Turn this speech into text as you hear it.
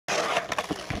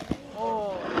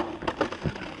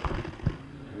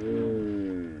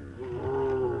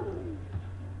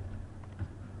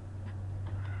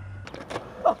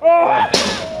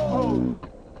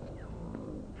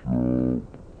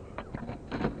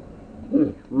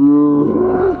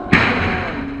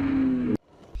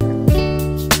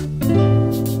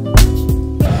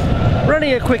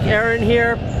quick errand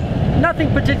here.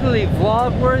 Nothing particularly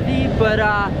vlog-worthy, but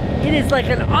it is like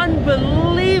an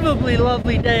unbelievably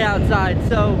lovely day outside,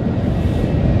 so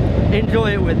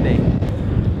enjoy it with me.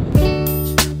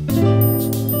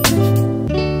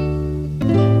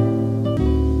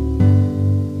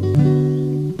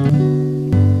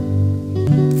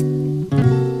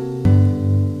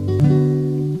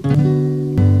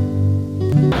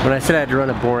 When I said I had to run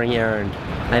a boring errand,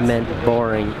 I meant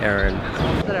boring errand.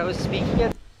 That I was speaking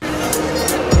at.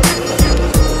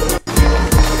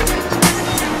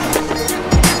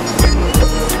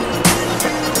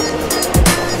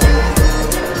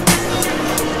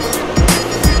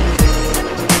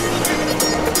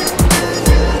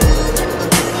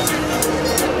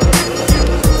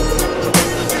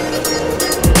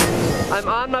 I'm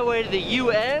on my way to the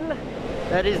UN.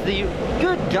 That is the,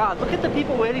 good God, look at the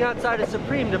people waiting outside of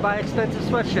Supreme to buy expensive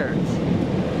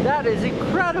sweatshirts. That is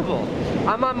incredible.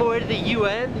 I'm on my way to the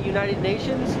UN, the United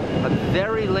Nations. I'm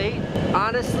very late.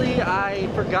 Honestly, I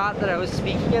forgot that I was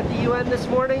speaking at the UN this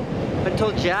morning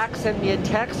until Jack sent me a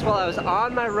text while I was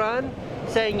on my run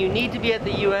saying you need to be at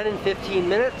the UN in 15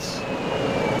 minutes.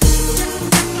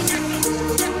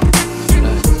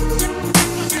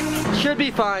 Should be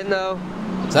fine though.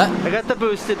 What's that? I got the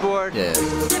boosted board. Yeah.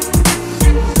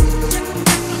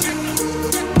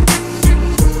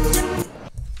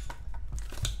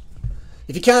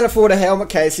 If you can't afford a helmet,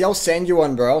 Casey, I'll send you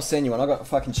one, bro. I'll send you one. I've got a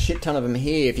fucking shit ton of them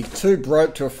here. If you're too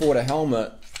broke to afford a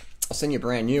helmet, I'll send you a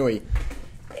brand newie.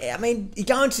 I mean,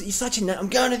 you're such a... I'm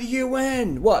going to the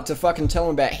UN. What, to fucking tell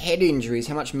them about head injuries,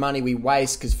 how much money we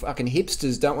waste because fucking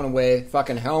hipsters don't want to wear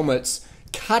fucking helmets,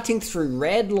 cutting through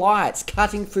red lights,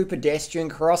 cutting through pedestrian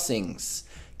crossings,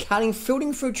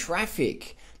 filtering through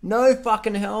traffic, no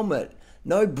fucking helmet,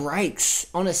 no brakes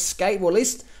on a skateboard. At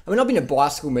least, I mean, I've been to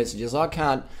bicycle messages. I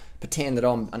can't pretend that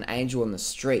I'm an angel in the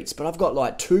streets, but I've got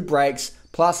like 2 brakes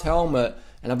plus helmet,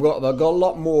 and I've got a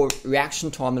lot more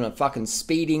reaction time than a fucking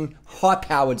speeding,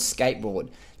 high-powered skateboard.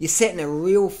 You're setting a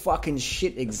real fucking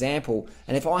shit example,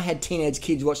 and if I had teenage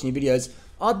kids watching your videos,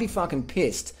 I'd be fucking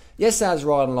pissed. Yesterday I was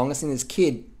riding along, I seen this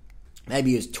kid,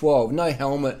 maybe he was 12, no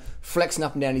helmet, flexing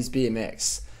up and down his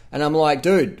BMX. And I'm like,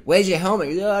 dude, where's your helmet?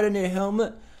 He goes, oh, I don't need a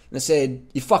helmet. And I said,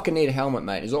 you fucking need a helmet,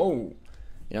 mate. He's like, oh,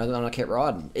 you know, and I kept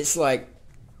riding. It's like,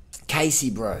 Cassey,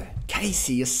 bro.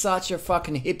 Cassey, you're such a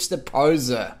fucking hipster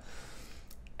poser.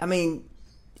 I mean,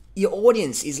 your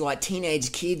audience is like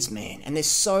teenage kids, man. And they're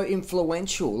so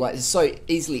influential. Like, they're so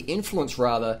easily influenced,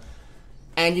 rather.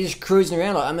 And you're just cruising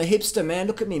around like, I'm a hipster, man.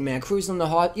 Look at me, man. Cruising on the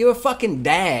high. You're a fucking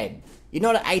dad. You're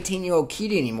not an 18-year-old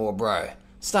kid anymore, bro.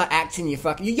 Start acting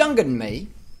you're younger than me.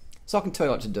 So I can tell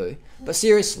you what to do. But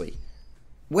seriously,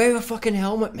 wear a fucking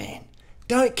helmet, man.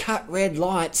 Don't cut red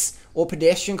lights or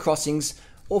pedestrian crossings.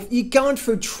 Or you're going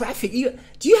through traffic.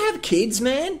 Do you have kids,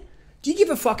 man? Do you give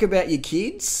a fuck about your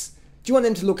kids? Do you want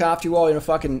them to look after you while you're in a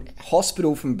fucking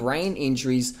hospital from brain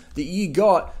injuries that you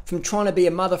got from trying to be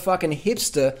a motherfucking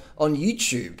hipster on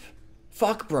YouTube?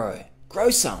 Fuck, bro. Grow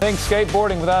some. Think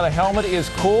skateboarding without a helmet is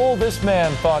cool? This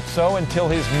man thought so until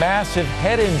his massive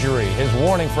head injury. His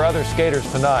warning for other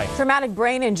skaters tonight. Traumatic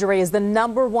brain injury is the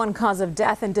 #1 cause of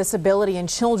death and disability in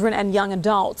children and young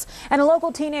adults. And a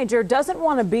local teenager doesn't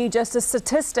want to be just a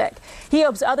statistic. He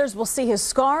hopes others will see his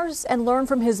scars and learn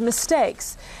from his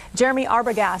mistakes. Jeremy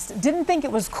Arbogast didn't think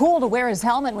it was cool to wear his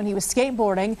helmet when he was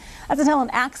skateboarding. That's until an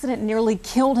accident nearly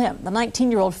killed him. The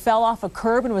 19-year-old fell off a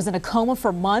curb and was in a coma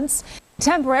for months.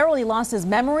 Temporarily lost his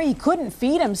memory, he couldn't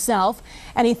feed himself,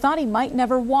 and he thought he might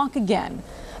never walk again.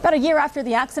 About a year after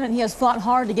the accident, he has fought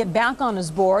hard to get back on his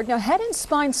board. Now, head and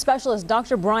spine specialist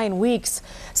Dr. Brian Weeks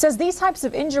says these types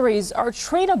of injuries are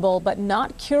treatable but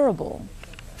not curable.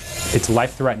 It's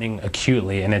life-threatening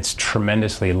acutely, and it's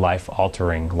tremendously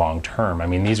life-altering long-term. I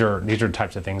mean, these are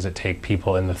types of things that take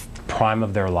people in the prime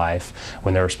of their life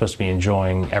when they're supposed to be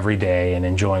enjoying every day and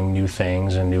enjoying new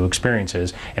things and new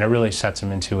experiences, and it really sets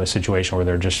them into a situation where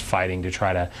they're just fighting to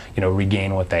try to,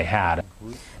 regain what they had.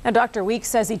 Now, Dr. Weeks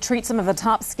says he treats some of the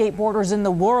top skateboarders in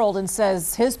the world and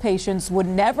says his patients would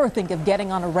never think of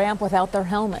getting on a ramp without their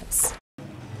helmets.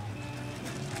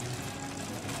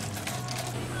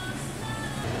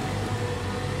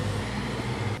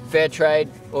 Fair trade,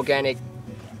 organic,